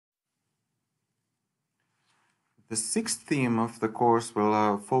The sixth theme of the course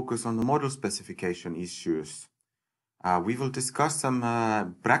will focus on the model specification issues. We will discuss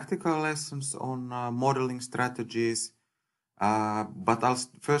some practical lessons on modeling strategies, but I'll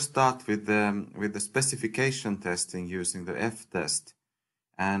first start with the specification testing using the F-test.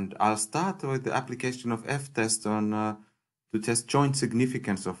 And I'll start with the application of F-test on to test joint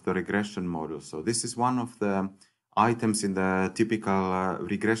significance of the regression model. So this is one of the items in the typical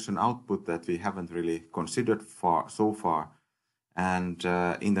regression output that we haven't really considered so far. And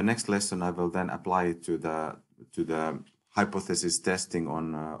in the next lesson, I will then apply it to the hypothesis testing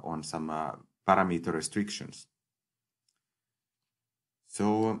on some parameter restrictions.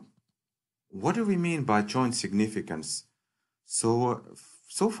 So what do we mean by joint significance? So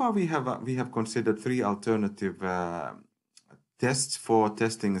far we have considered three alternative tests for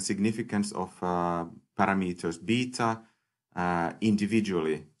testing the significance of parameters beta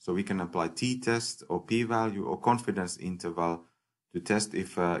individually. So we can apply t-test or p-value or confidence interval to test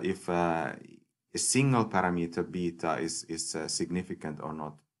if a single parameter beta is significant or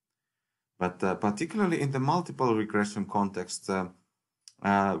not. But particularly in the multiple regression context,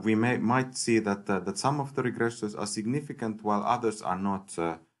 we might see that some of the regressors are significant while others are not.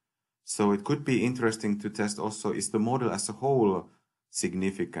 So it could be interesting to test also, is the model as a whole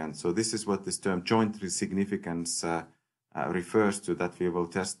significant? So this is what this term joint significance refers to, that we will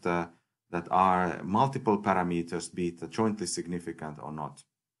test that are multiple parameters beta jointly significant or not.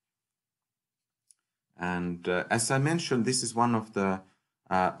 And as I mentioned, this is one of the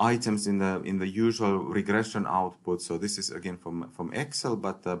items in the usual regression output. So this is again from Excel,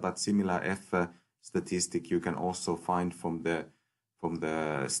 but similar F statistic you can also find from the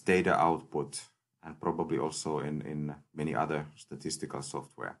Stata output, and probably also in many other statistical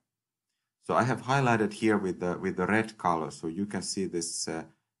software. So I have highlighted here with the red color, so you can see this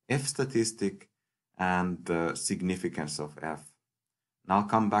F statistic and the significance of F. And I'll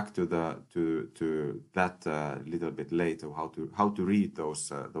come back to that a little bit later, how to read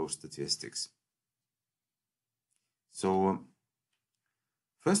those statistics. So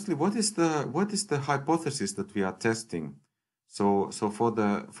firstly, what is the hypothesis that we are testing? So for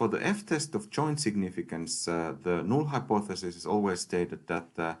the F-test of joint significance, the null hypothesis is always stated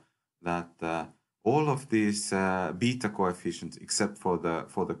that all of these beta coefficients, except for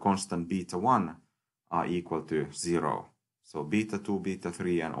the constant beta 1, are equal to 0. So beta 2, beta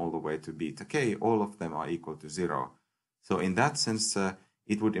 3, and all the way to beta k, all of them are equal to 0. So in that sense,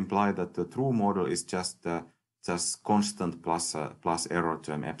 it would imply that the true model is just constant plus error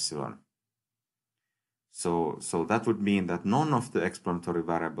term epsilon. So that would mean that none of the explanatory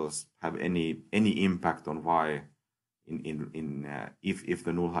variables have any impact on y if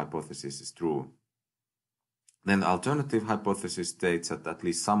the null hypothesis is true. Then the alternative hypothesis states that at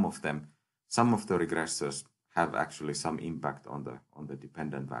least some of the regressors have actually some impact on the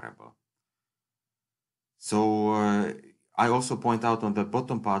dependent variable. So I also point out on the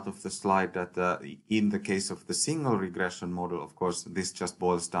bottom part of the slide that in the case of the single regression model, of course, this just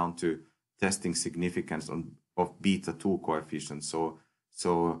boils down to testing significance of beta 2 coefficients.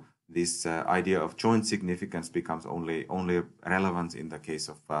 So this idea of joint significance becomes only relevant in the case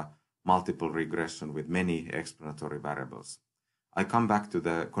of multiple regression with many explanatory variables. I come back to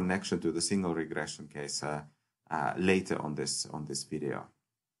the connection to the single regression case later on this video.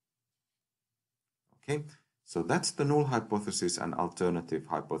 Okay, so that's the null hypothesis and alternative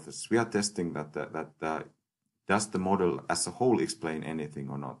hypothesis. We are testing that does the model as a whole explain anything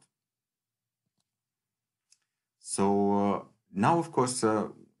or not. So now, of course,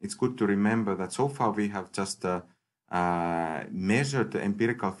 it's good to remember that so far we have just measured the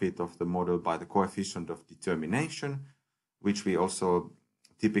empirical fit of the model by the coefficient of determination, which we also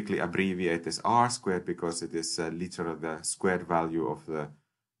typically abbreviate as R squared because it is literally the squared value of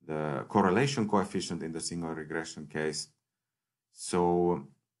the correlation coefficient in the single regression case. So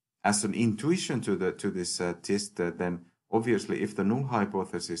as an intuition to this test, then obviously if the null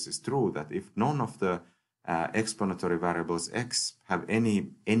hypothesis is true, that if none of the explanatory variables x have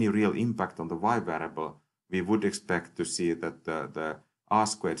any real impact on the y variable, we would expect to see that the R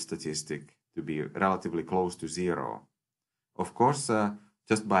squared statistic to be relatively close to 0. Of course,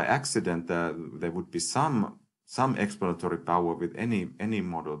 just by accident, there would be some explanatory power with any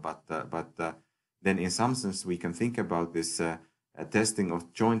model, but then in some sense we can think about this testing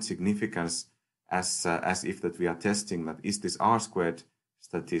of joint significance as if that we are testing that is this R squared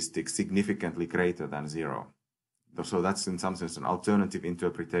statistic significantly greater than 0. So that's in some sense an alternative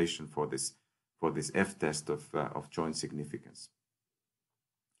interpretation for this F-test of joint significance.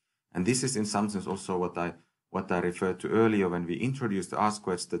 And this is in some sense also what I referred to earlier when we introduced the R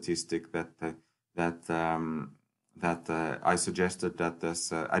squared statistic, that I suggested that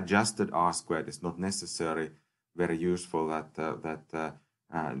this adjusted R-squared is not necessarily very useful, that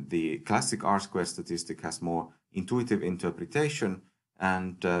the classic R-squared statistic has more intuitive interpretation,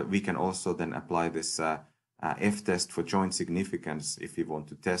 and we can also then apply this F-test for joint significance if we want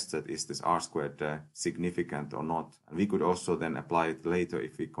to test that is this R-squared significant or not. And we could also then apply it later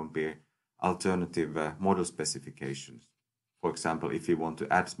if we compare alternative model specifications. For example, if we want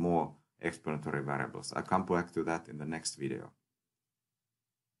to add more explanatory variables. I'll come back to that in the next video.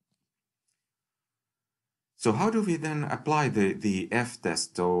 So how do we then apply the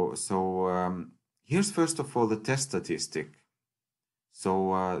F-test? So here's first of all the test statistic.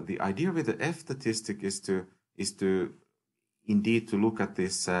 So the idea with the F-statistic is to indeed to look at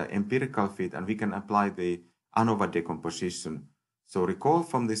this empirical fit, and we can apply the ANOVA decomposition. So recall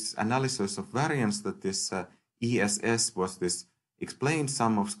from this analysis of variance that this ESS was this explained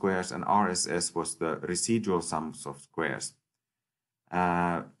sum of squares and RSS was the residual sums of squares.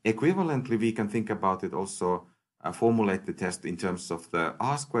 Equivalently, we can think about it also, formulate the test in terms of the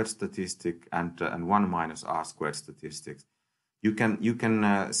R-squared statistic and 1 minus R-squared statistics. You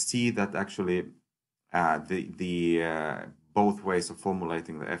can see that actually both ways of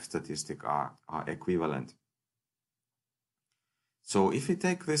formulating the F statistic are equivalent. So if we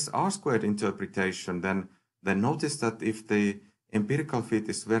take this R-squared interpretation, then notice that if the empirical fit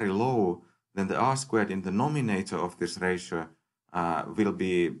is very low, then the R-squared in the nominator of this ratio will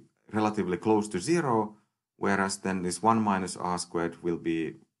be relatively close to 0, whereas then this 1 minus R-squared will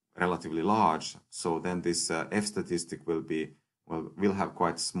be relatively large. So then this F statistic will have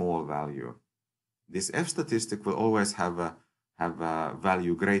quite small value. This F statistic will always have a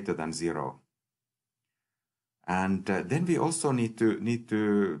value greater than 0. And then we also need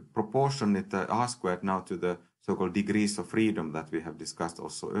to proportionate the R-squared now to the so-called degrees of freedom that we have discussed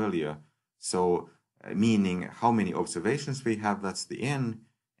also earlier. So meaning how many observations we have, that's the N,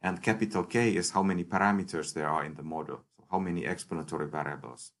 and capital K is how many parameters there are in the model, so how many explanatory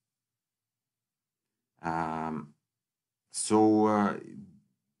variables.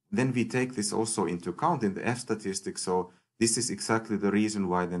 Then we take this also into account in the F statistic. So this is exactly the reason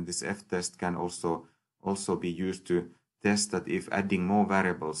why then this F test can also be used to test that if adding more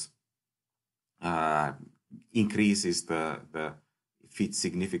variables increases the fit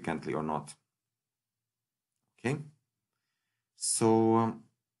significantly or not. Okay. So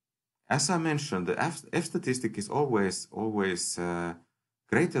as I mentioned, the F statistic is always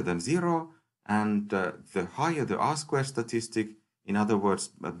greater than 0, and the higher the R-squared statistic, in other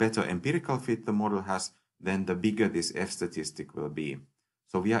words, a better empirical fit the model has, then the bigger this F statistic will be.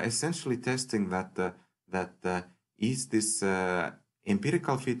 So we are essentially testing that is this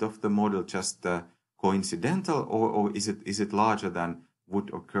empirical fit of the model just coincidental, or is it larger than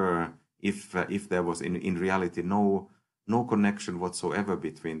would occur if there was in reality no connection whatsoever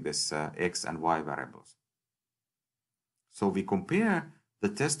between this X and Y variables. So we compare the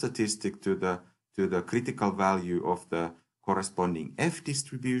test statistic to the critical value of the corresponding F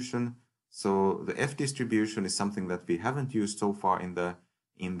distribution. So the F distribution is something that we haven't used so far in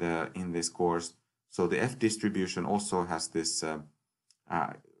this course. So the F distribution also has this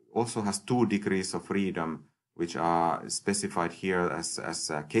also has 2 degrees of freedom, which are specified here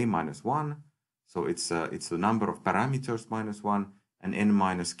as k minus 1. So it's the number of parameters minus 1, and n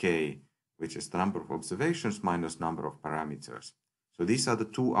minus k, which is the number of observations minus number of parameters. So these are the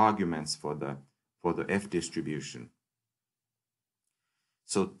 2 arguments for the F distribution.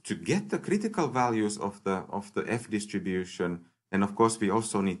 So to get the critical values of the F distribution, then of course we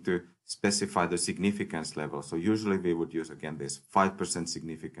also need to specify the significance level. So usually we would use again this 5%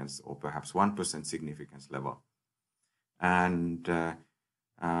 significance or perhaps 1% significance level. And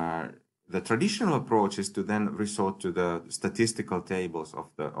the traditional approach is to then resort to the statistical tables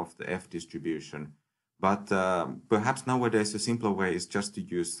of the F distribution. But perhaps nowadays a simpler way is just to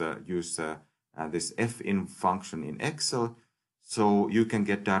use this fin function in Excel. So you can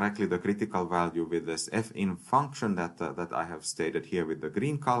get directly the critical value with this fin function that I have stated here with the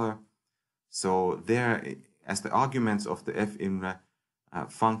green color. So there, as the arguments of the fin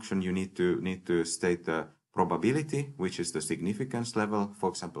function, you need to state the probability, which is the significance level, for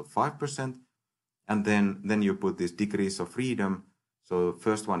example 5%, and then you put these degrees of freedom. So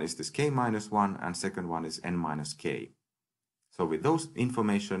first one is this k minus 1, and second one is n minus k. So with those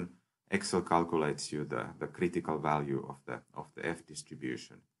information, Excel calculates you the critical value of the F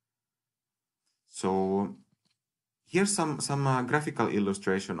distribution. So here's some graphical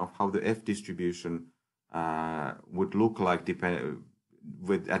illustration of how the F distribution would look like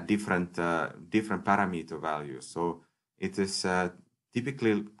at different parameter values. So it is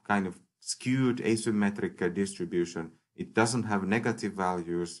typically kind of skewed asymmetric distribution. It doesn't have negative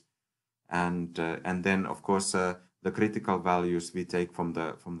values, and then of course the critical values we take from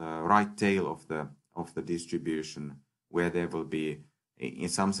the right tail of the distribution, where there will be, in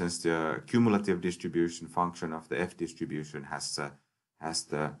some sense, the cumulative distribution function of the F distribution has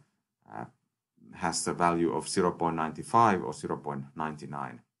the value of 0.95 or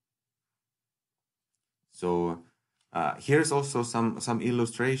 0.99. So here's also some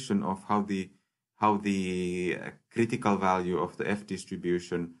illustration of how the critical value of the F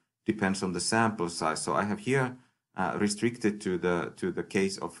distribution depends on the sample size. So I have here restricted to the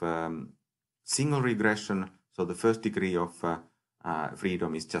case of single regression. So the first degree of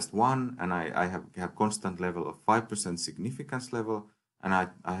freedom is just 1, and I have constant level of 5% significance level, and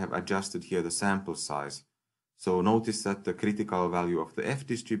I have adjusted here the sample size. So notice that the critical value of the F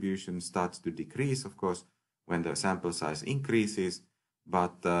distribution starts to decrease, of course, when the sample size increases,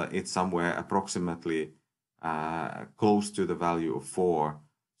 but it's somewhere approximately close to the value of 4.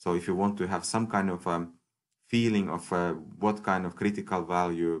 So if you want to have some kind of feeling of what kind of critical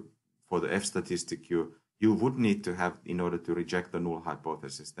value for the F statistic you would need to have in order to reject the null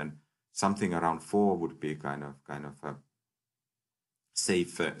hypothesis, then something around 4 would be kind of a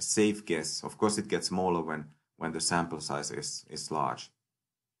safe guess. Of course, it gets smaller when the sample size is large.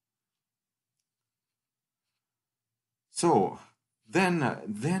 So then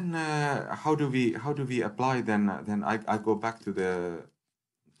how do we apply then I go back to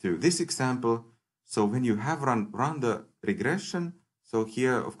this example. So when you have run the regression, so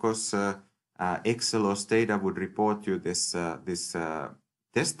here of course Excel or Stata would report you this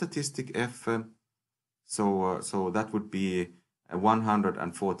test statistic F. So that would be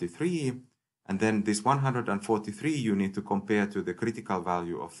 143, and then this 143 you need to compare to the critical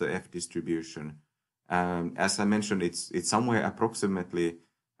value of the F distribution. As I mentioned, it's somewhere approximately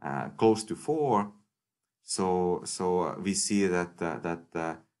close to 4. So we see that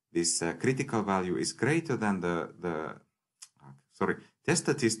this critical value is greater than test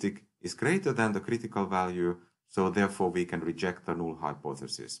statistic is greater than the critical value. So therefore we can reject the null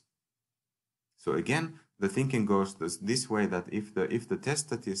hypothesis. So again, the thinking goes this way, that if the test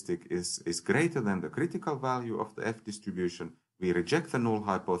statistic is greater than the critical value of the F distribution, we reject the null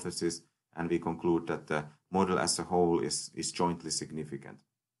hypothesis, and we conclude that the model as a whole is jointly significant.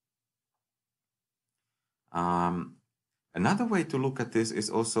 Another way to look at this is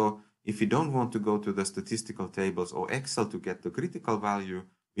also, if you don't want to go to the statistical tables or Excel to get the critical value,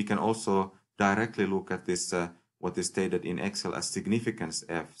 we can also directly look at this, what is stated in Excel as significance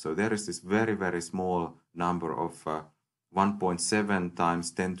F. So there is this very, very small number of 1.7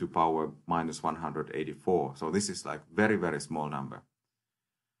 times 10 to power minus 184. So this is like very, very small number.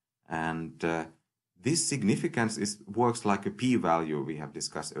 And this significance works like a p-value we have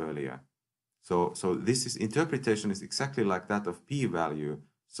discussed earlier. So this interpretation is exactly like that of p-value.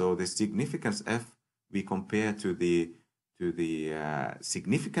 So the significance F we compare to the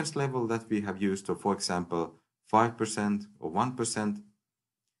significance level that we have used. So for example, 5% or 1%.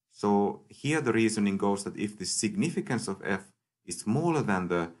 So here the reasoning goes that if the significance of F is smaller than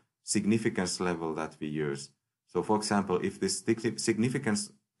the significance level that we use. So for example, if this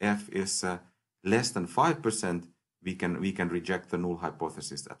significance F is less than 5%, we can reject the null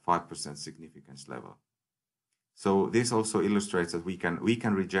hypothesis at 5% significance level. So this also illustrates that we can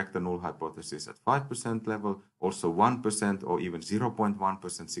reject the null hypothesis at 5% level, also 1% or even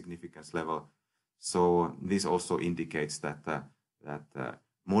 0.1% significance level. So this also indicates that the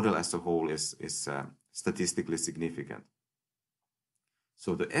model as a whole is statistically significant.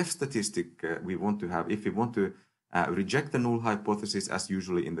 So the F statistic we want to have, if we want to reject the null hypothesis, as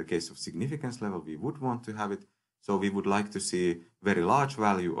usually in the case of significance level, we would want to have it. So we would like to see very large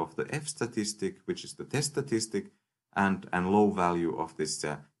value of the F statistic, which is the test statistic, and low value of this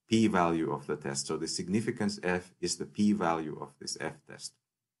p-value of the test. So the significance F is the p-value of this F test.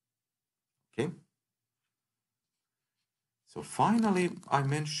 Okay. So finally, I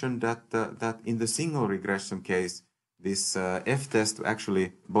mentioned that in the single regression case, this F test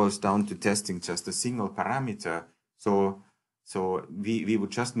actually boils down to testing just a single parameter. So we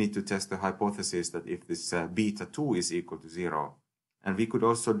would just need to test the hypothesis that if this beta 2 is equal to 0. And we could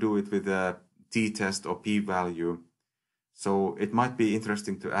also do it with a t-test or p-value. So it might be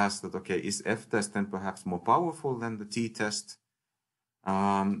interesting to ask that, okay, is F test then perhaps more powerful than the t-test?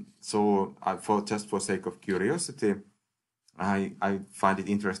 Just for sake of curiosity, I find it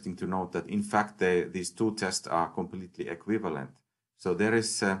interesting to note that in fact these two tests are completely equivalent. So there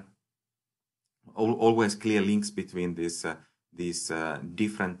is always clear links between these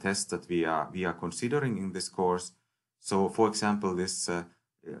different tests that we are considering in this course. So for example, this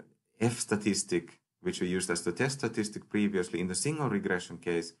F statistic, which we used as the test statistic previously. In the single regression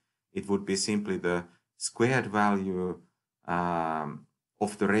case, it would be simply the squared value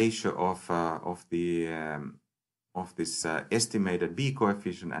of the ratio of this estimated B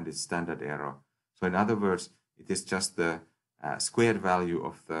coefficient and its standard error. So in other words, it is just the squared value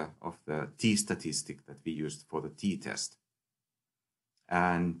of the t statistic that we used for the t-test.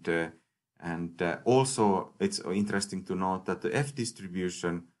 And also it's interesting to note that the F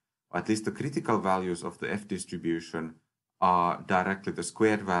distribution, or at least the critical values of the F distribution, are directly the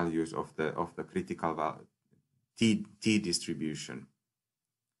squared values of the critical t distribution.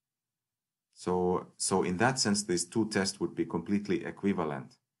 So in that sense, these two tests would be completely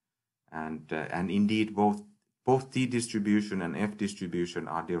equivalent, and indeed both t distribution and F distribution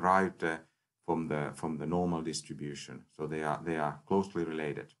are derived from the normal distribution, so they are closely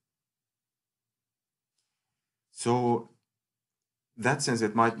related. So that sense,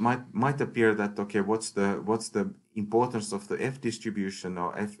 it might appear that, okay, what's the importance of the F distribution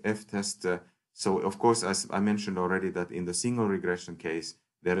or F test? So of course, as I mentioned already, that in the single regression case,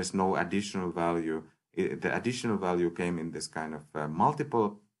 there is no additional value. The additional value came in this kind of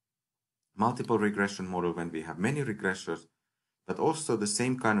multiple regression model when we have many regressors, but also the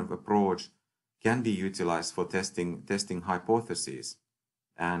same kind of approach can be utilized for testing hypotheses,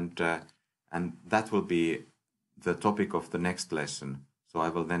 and that will be the topic of the next lesson. So I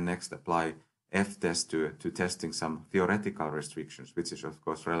will then next apply F-test to testing some theoretical restrictions, which is of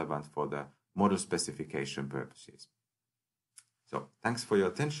course relevant for the model specification purposes. So thanks for your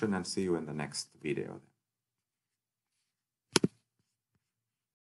attention, and see you in the next video.